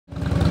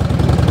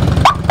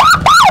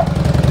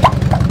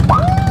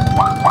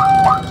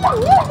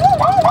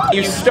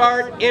You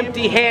start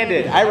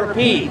empty-handed. I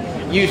repeat,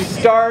 you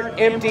start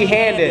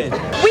empty-handed.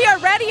 We are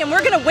ready and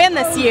we're going to win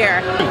this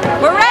year.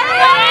 We're ready!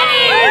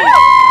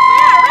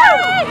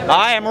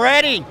 I am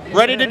ready.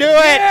 Ready to do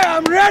it. Yeah,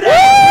 I'm ready.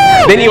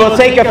 Then you will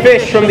take a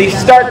fish from the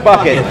start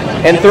bucket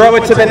and throw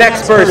it to the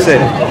next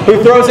person,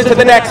 who throws it to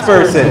the next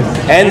person,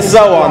 and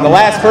so on. The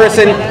last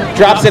person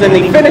drops it in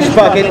the finish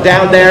bucket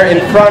down there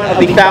in front of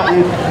the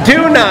fountain.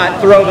 Do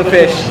not throw the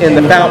fish in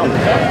the fountain.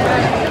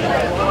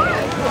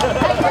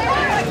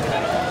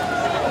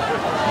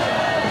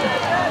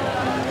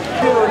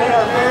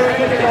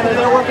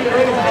 They're working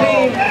together as a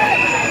team.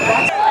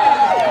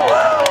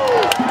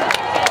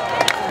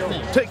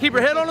 Keep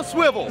your head on a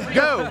swivel.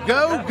 Go,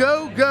 go,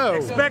 go, go.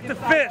 Expect the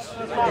fish.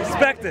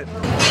 Expect it.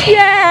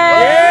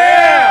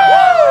 Yeah!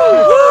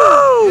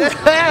 Woo!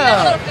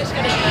 Yeah!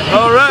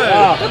 All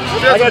right.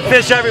 I got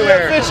fish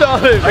everywhere. Fish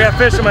on it. I got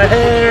fish in my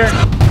hair.